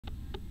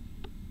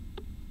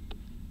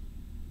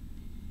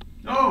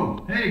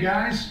Whoa! Hey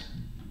guys!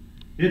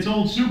 It's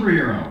old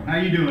superhero. How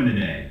you doing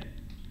today?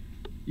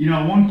 You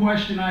know, one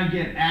question I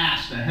get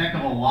asked a heck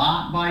of a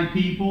lot by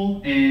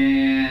people,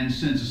 and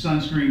since the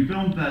Sunscreen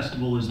Film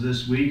Festival is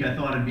this week, I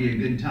thought it'd be a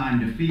good time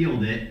to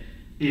field it,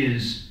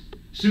 is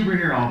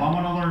superhero. If I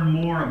want to learn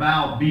more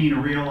about being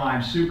a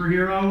real-life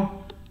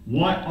superhero,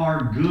 what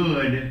are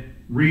good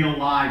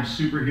real-life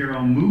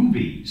superhero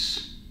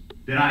movies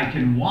that I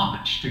can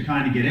watch to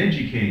kind of get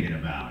educated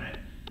about it?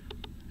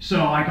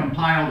 So I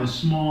compiled a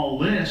small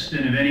list,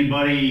 and if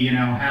anybody,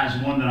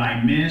 has one that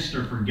I missed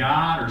or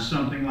forgot or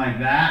something like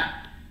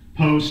that,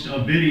 post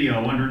a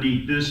video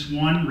underneath this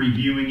one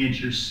reviewing it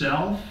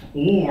yourself,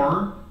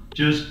 or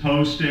just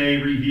post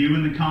a review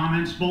in the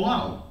comments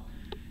below.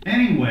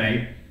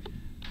 Anyway,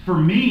 for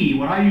me,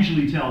 what I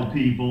usually tell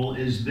people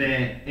is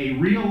that a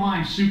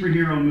real-life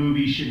superhero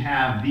movie should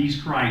have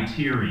these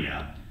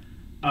criteria.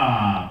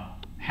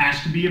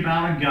 Has to be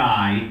about a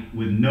guy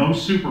with no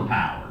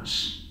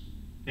superpowers,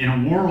 in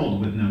a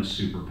world with no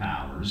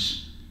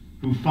superpowers,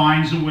 who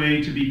finds a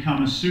way to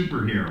become a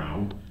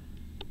superhero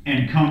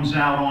and comes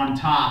out on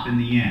top in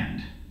the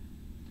end.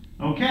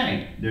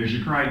 Okay, there's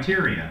your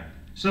criteria.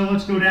 So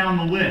let's go down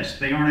the list.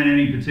 They aren't in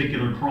any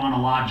particular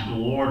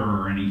chronological order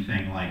or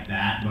anything like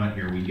that, but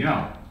here we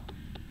go.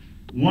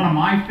 One of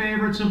my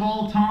favorites of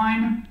all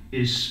time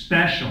is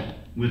Special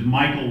with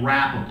Michael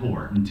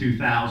Rappaport in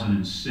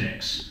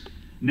 2006.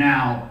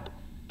 Now,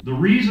 the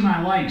reason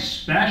I like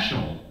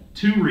Special,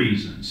 two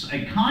reasons.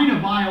 It kind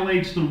of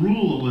violates the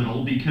rule a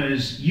little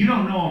because you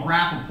don't know if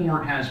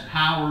Rappaport has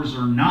powers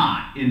or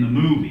not in the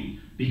movie,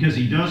 because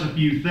he does a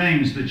few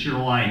things that you're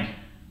like,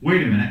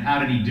 wait a minute, how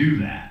did he do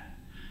that?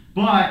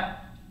 But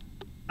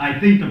I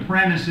think the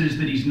premise is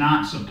that he's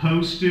not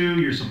supposed to.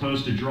 You're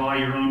supposed to draw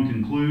your own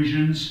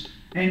conclusions.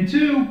 And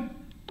two,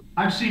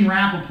 I've seen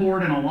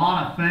Rappaport in a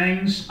lot of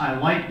things. I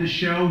like the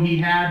show he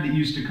had that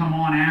used to come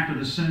on after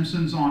The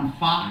Simpsons on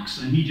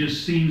Fox, and he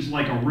just seems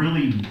like a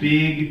really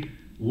big,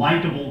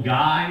 likable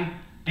guy,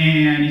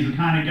 and he's the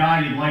kind of guy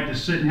you'd like to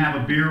sit and have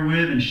a beer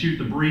with and shoot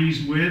the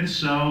breeze with,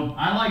 so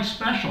I like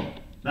Special.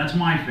 That's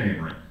my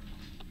favorite.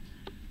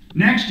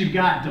 Next, you've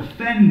got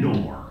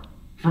Defendor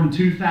from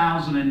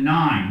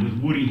 2009 with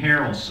Woody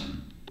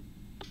Harrelson.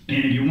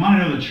 And if you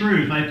want to know the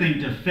truth, I think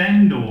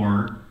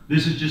Defendor,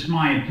 this is just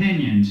my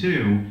opinion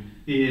too,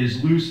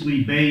 is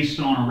loosely based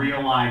on a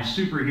real-life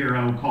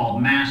superhero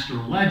called Master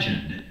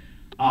Legend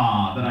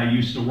that I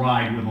used to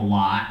ride with a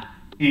lot.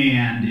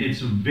 And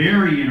it's a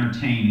very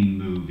entertaining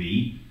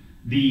movie.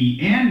 The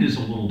end is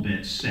a little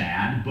bit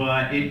sad,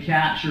 but it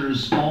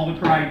captures all the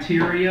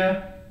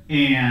criteria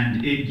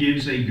and it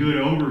gives a good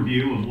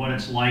overview of what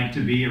it's like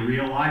to be a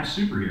real-life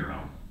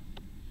superhero.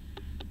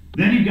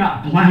 Then you've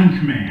got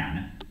Blank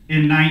Man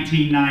in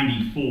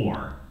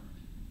 1994.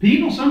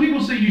 Some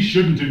people say you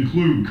shouldn't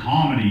include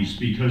comedies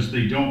because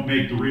they don't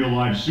make the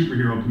real-life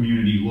superhero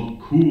community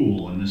look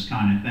cool and this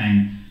kind of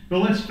thing. But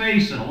let's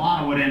face it, a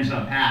lot of what ends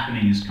up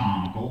happening is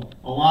comical.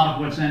 A lot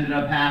of what's ended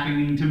up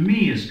happening to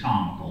me is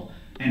comical.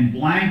 And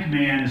Blank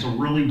Man is a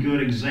really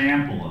good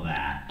example of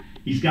that.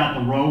 He's got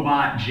the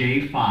robot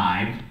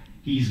J5.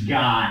 He's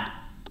got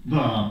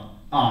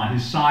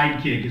his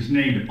sidekick is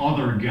named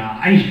Other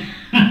Guy.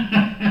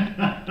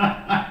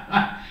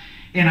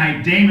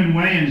 And Damon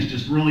Wayans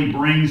just really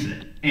brings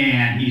it.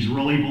 And he's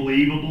really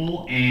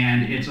believable,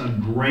 and it's a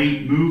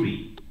great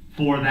movie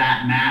for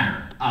that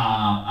matter.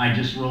 I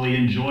just really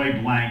enjoy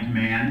Blank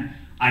Man.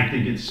 I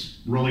think it's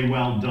really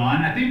well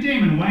done. I think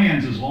Damon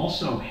Wayans is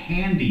also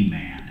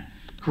Handyman.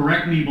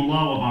 Correct me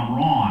below if I'm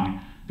wrong,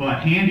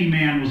 but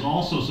Handyman was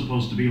also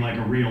supposed to be like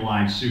a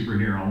real-life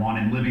superhero on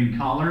In Living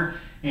Color,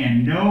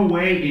 and no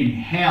way in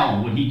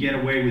hell would he get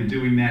away with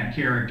doing that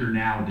character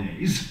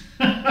nowadays.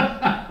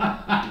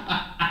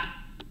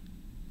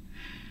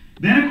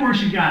 Then, of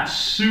course, you got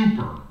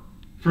Super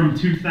from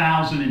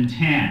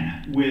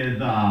 2010 with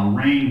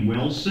Rainn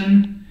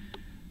Wilson.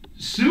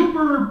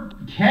 Super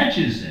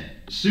catches it.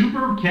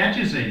 Super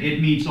catches it.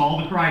 It meets all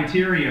the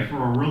criteria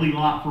for a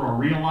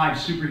real-life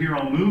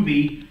superhero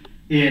movie.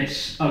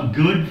 It's a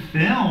good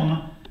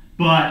film,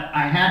 but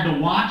I had to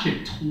watch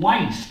it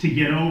twice to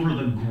get over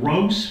the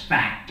gross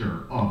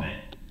factor of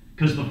it.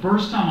 Because the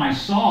first time I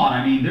saw it,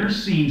 I mean,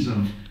 there's scenes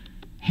of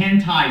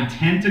hentai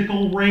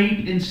tentacle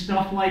rape and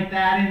stuff like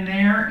that in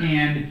there,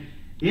 and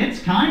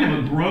it's kind of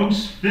a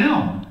gross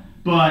film.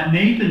 But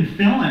Nathan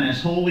Fillion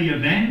as Holy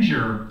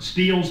Avenger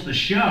steals the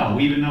show,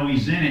 even though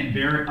he's in it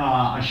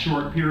a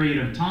short period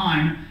of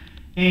time.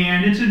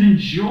 And it's an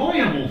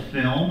enjoyable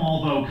film,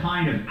 although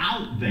kind of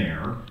out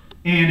there.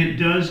 And it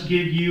does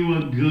give you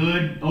a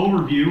good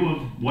overview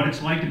of what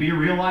it's like to be a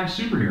real-life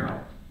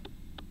superhero.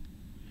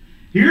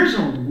 Here's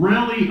a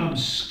really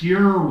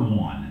obscure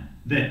one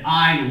that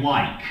I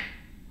like.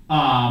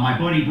 My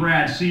buddy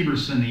Brad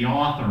Severson, the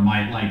author,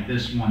 might like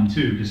this one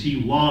too, because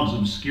he loves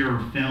obscure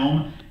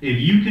film. If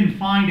you can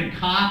find a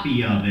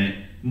copy of it,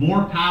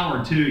 more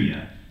power to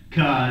you,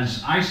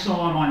 because I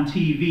saw it on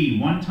TV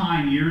one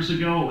time years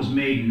ago. It was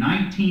made in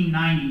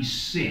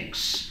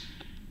 1996,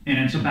 and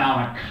it's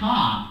about a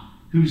cop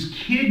whose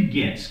kid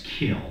gets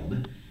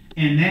killed,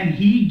 And then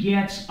he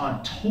gets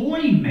a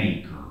toy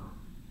maker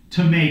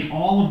to make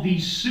all of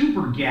these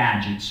super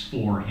gadgets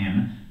for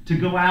him to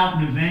go out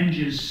and avenge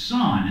his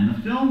son. And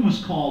the film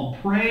was called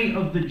Prey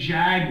of the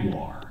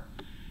Jaguar.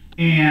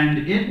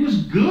 And it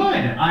was good.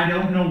 I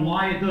don't know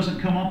why it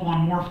doesn't come up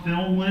on more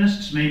film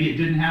lists. Maybe it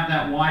didn't have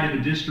that wide of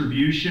a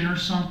distribution or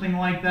something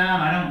like that.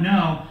 I don't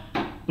know.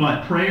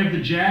 But Prey of the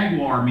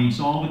Jaguar meets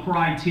all the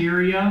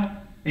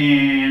criteria,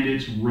 and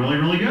it's really,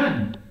 really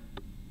good.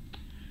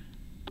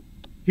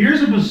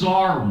 Here's a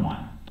bizarre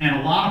one, and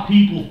a lot of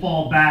people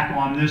fall back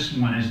on this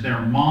one as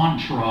their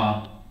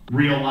mantra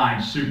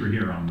real-life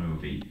superhero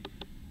movie.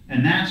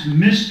 And that's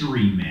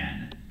Mystery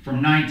Men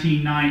from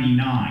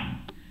 1999.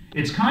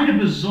 It's kind of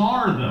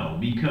bizarre, though,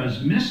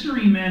 because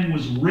Mystery Men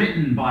was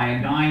written by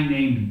a guy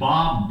named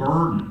Bob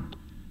Burden,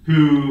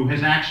 who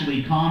has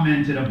actually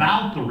commented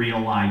about the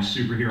real-life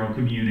superhero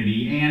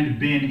community and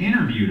been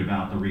interviewed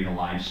about the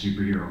real-life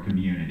superhero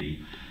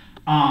community.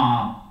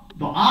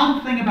 The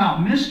odd thing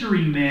about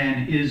Mystery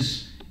Men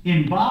is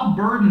in Bob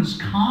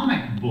Burden's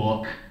comic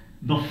book,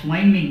 The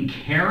Flaming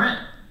Carrot,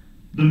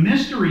 the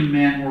Mystery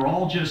Men were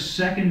all just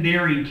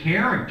secondary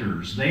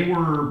characters. They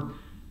were,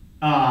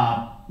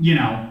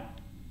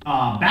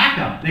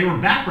 backup. They were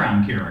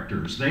background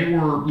characters. They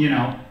were,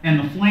 and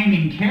the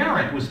Flaming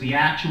Carrot was the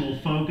actual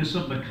focus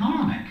of the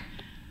comic.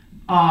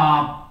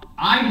 I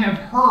have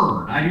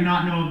heard, I do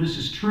not know if this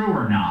is true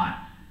or not,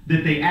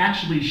 that they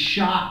actually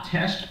shot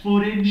test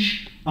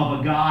footage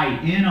of a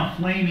guy in a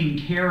Flaming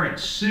Carrot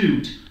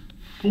suit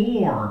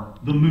for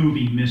the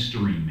movie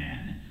Mystery Men.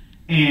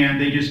 And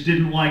they just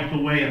didn't like the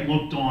way it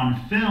looked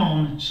on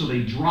film, so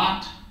they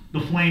dropped the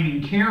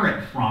Flaming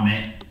Carrot from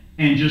it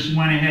and just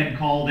went ahead and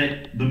called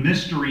it the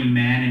Mystery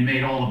Men and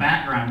made all the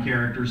background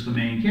characters the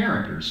main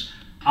characters.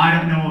 I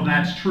don't know if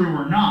that's true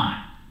or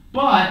not,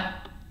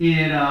 but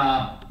it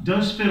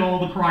does fit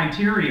all the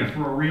criteria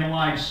for a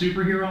real-life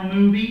superhero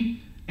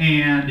movie,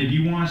 and if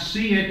you want to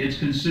see it, it's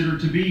considered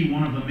to be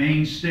one of the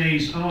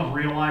mainstays of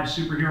real-life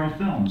superhero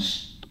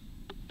films.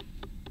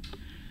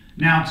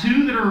 Now,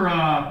 two that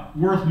are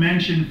worth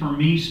mention for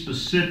me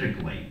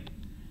specifically,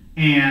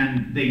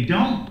 and they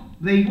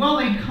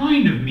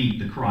kind of meet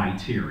the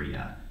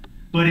criteria,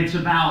 but it's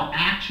about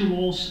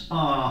actual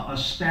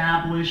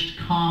established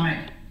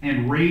comic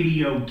and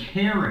radio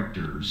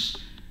characters,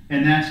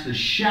 and that's The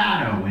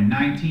Shadow in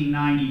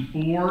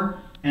 1994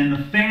 and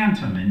The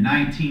Phantom in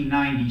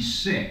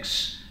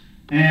 1996.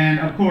 And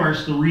of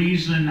course, the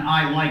reason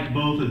I like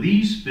both of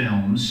these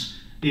films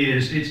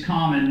is it's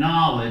common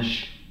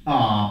knowledge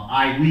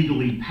I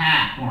legally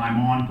pack when I'm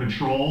on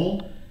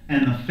patrol,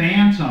 and The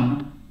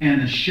Phantom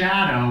and The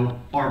Shadow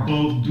are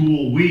both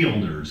dual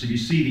wielders. If you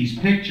see these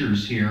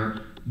pictures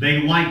here,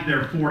 they like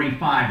their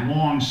 45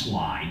 long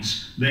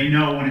slides. They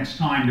know when it's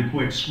time to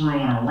quit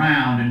screwing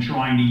around and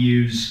trying to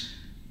use,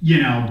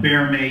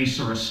 bear mace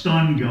or a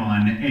stun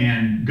gun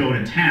and go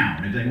to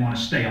town if they want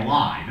to stay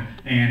alive.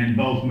 And in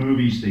both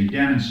movies, they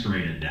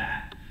demonstrated that.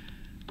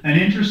 An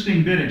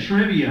interesting bit of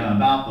trivia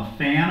about The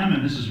Phantom,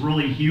 and this is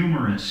really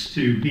humorous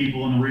to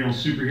people in the real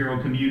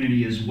superhero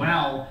community as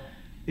well,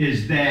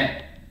 is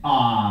that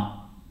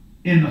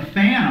in The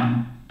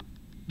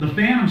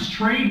Phantom's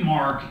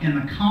trademark in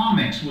the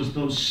comics was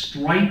those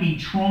stripy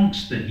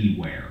trunks that he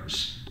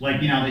wears.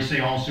 Like, they say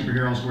all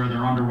superheroes wear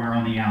their underwear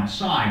on the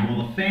outside.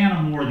 Well, the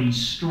Phantom wore these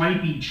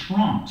stripy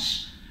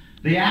trunks.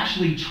 They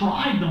actually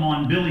tried them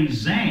on Billy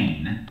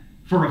Zane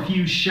for a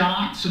few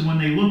shots, and when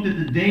they looked at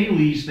the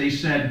dailies, they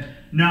said,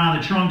 nah,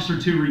 the trunks are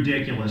too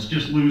ridiculous,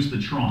 just lose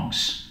the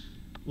trunks.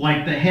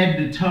 Like the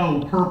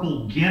head-to-toe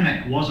purple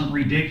gimmick wasn't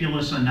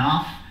ridiculous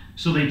enough,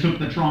 so they took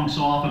the trunks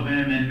off of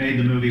him and made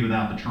the movie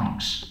without the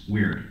trunks.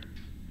 Weird.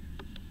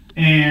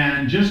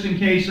 And just in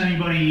case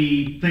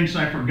anybody thinks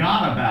I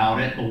forgot about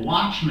it, the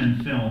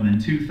Watchmen film in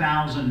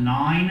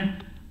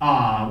 2009,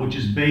 which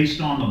is based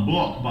on the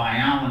book by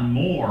Alan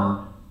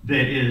Moore,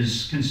 that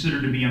is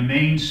considered to be a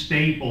main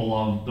staple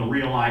of the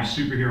real-life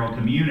superhero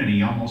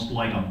community, almost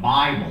like a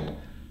Bible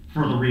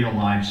for the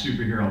real-life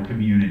superhero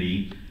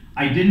community.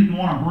 I didn't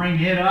want to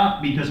bring it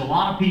up because a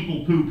lot of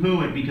people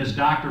poo-poo it because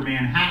Dr.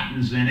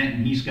 Manhattan's in it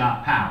and he's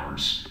got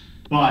powers.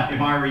 But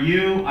if I were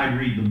you, I'd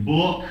read the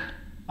book,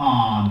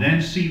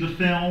 then see the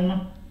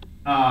film,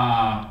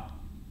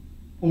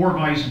 or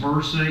vice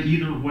versa.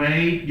 Either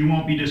way, you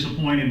won't be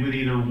disappointed with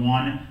either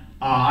one.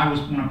 I was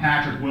one of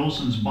Patrick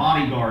Wilson's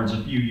bodyguards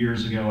a few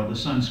years ago at the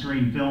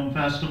Sunscreen Film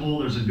Festival.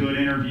 There's a good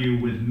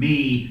interview with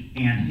me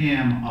and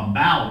him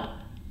about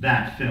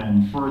that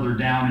film further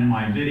down in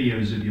my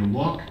videos if you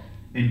look.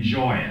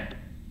 Enjoy it.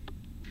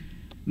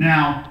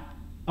 Now,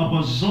 a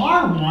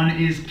bizarre one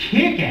is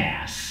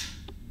Kick-Ass.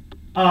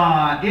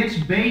 It's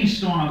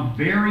based on a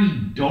very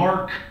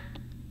dark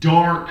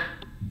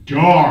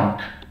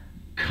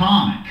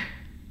comic.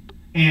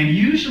 And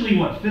usually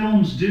what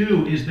films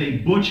do is they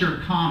butcher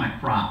comic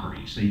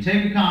properties. They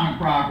take a comic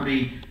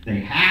property,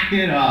 they hack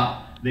it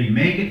up, they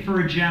make it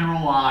for a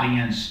general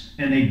audience,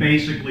 and they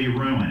basically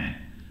ruin it.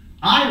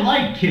 I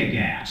like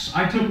Kick-Ass.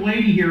 I took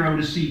Lady Hero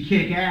to see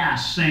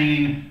Kick-Ass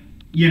saying,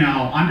 you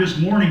know, I'm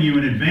just warning you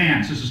in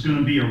advance, this is going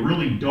to be a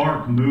really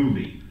dark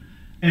movie.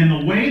 And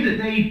the way that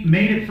they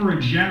made it for a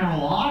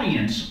general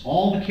audience,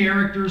 all the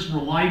characters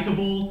were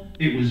likable,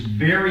 it was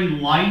very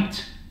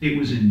light, it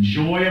was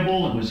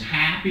enjoyable, it was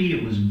happy,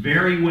 it was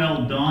very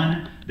well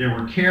done. There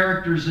were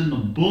characters in the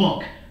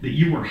book that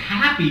you were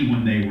happy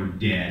when they were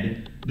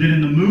dead, that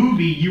in the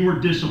movie you were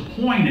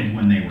disappointed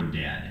when they were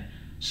dead.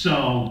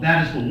 So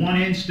that is the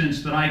one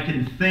instance that I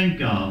can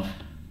think of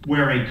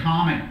where a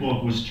comic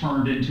book was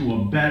turned into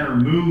a better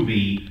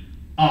movie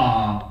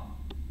by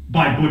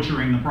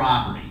butchering the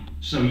property.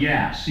 So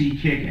yeah, see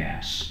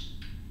Kick-Ass.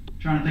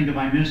 Trying to think if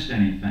I missed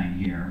anything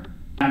here.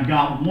 I've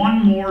got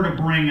one more to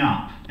bring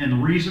up, and the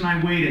reason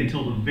I waited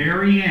till the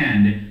very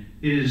end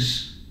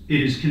is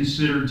it is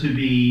considered to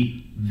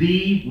be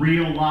the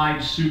real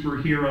live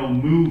superhero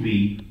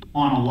movie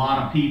on a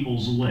lot of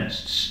people's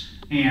lists,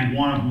 and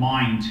one of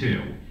mine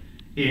too.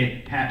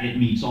 It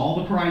meets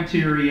all the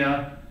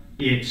criteria.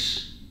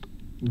 It's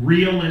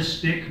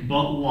realistic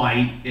but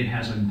light. It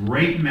has a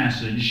great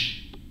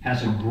message,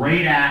 has a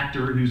great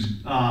actor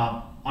who's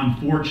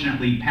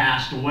unfortunately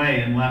passed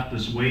away and left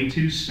us way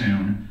too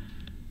soon,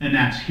 and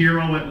that's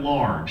Hero at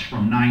Large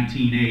from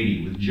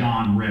 1980 with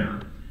John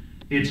Ritter.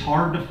 It's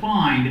hard to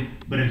find,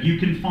 but if you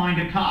can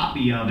find a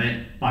copy of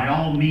it, by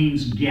all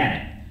means get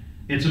it.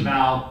 It's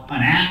about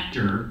an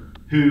actor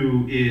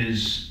who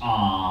is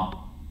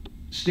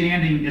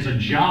standing as a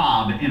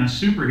job in a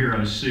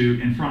superhero suit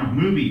in front of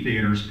movie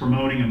theaters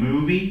promoting a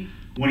movie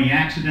when he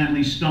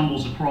accidentally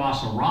stumbles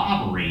across a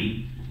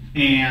robbery,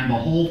 and the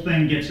whole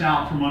thing gets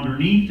out from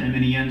underneath him,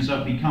 and he ends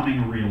up becoming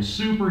a real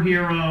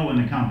superhero,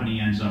 and the company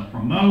ends up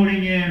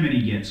promoting him, and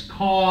he gets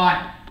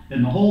caught,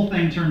 and the whole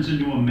thing turns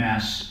into a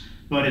mess.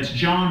 But it's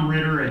John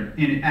Ritter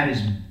at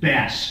his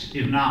best,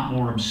 if not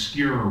more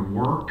obscure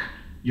work.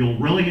 You'll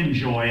really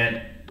enjoy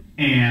it.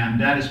 And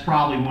that is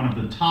probably one of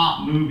the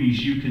top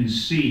movies you can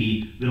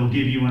see that'll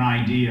give you an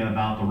idea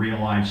about the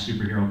real-life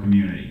superhero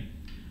community.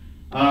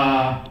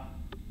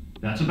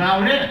 That's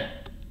about it.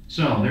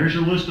 So there's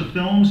your list of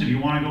films if you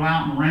want to go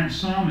out and rent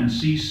some and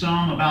see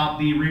some about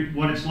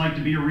what it's like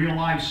to be a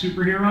real-life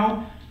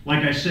superhero.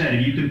 Like I said,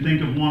 if you can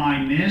think of one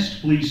I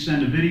missed, please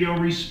send a video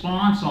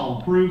response. I'll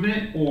approve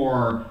it,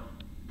 or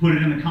put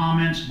it in the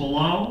comments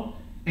below.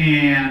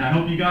 And I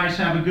hope you guys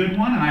have a good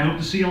one, and I hope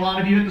to see a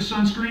lot of you at the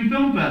Sunscreen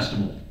Film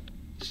Festival.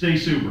 Stay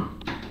super.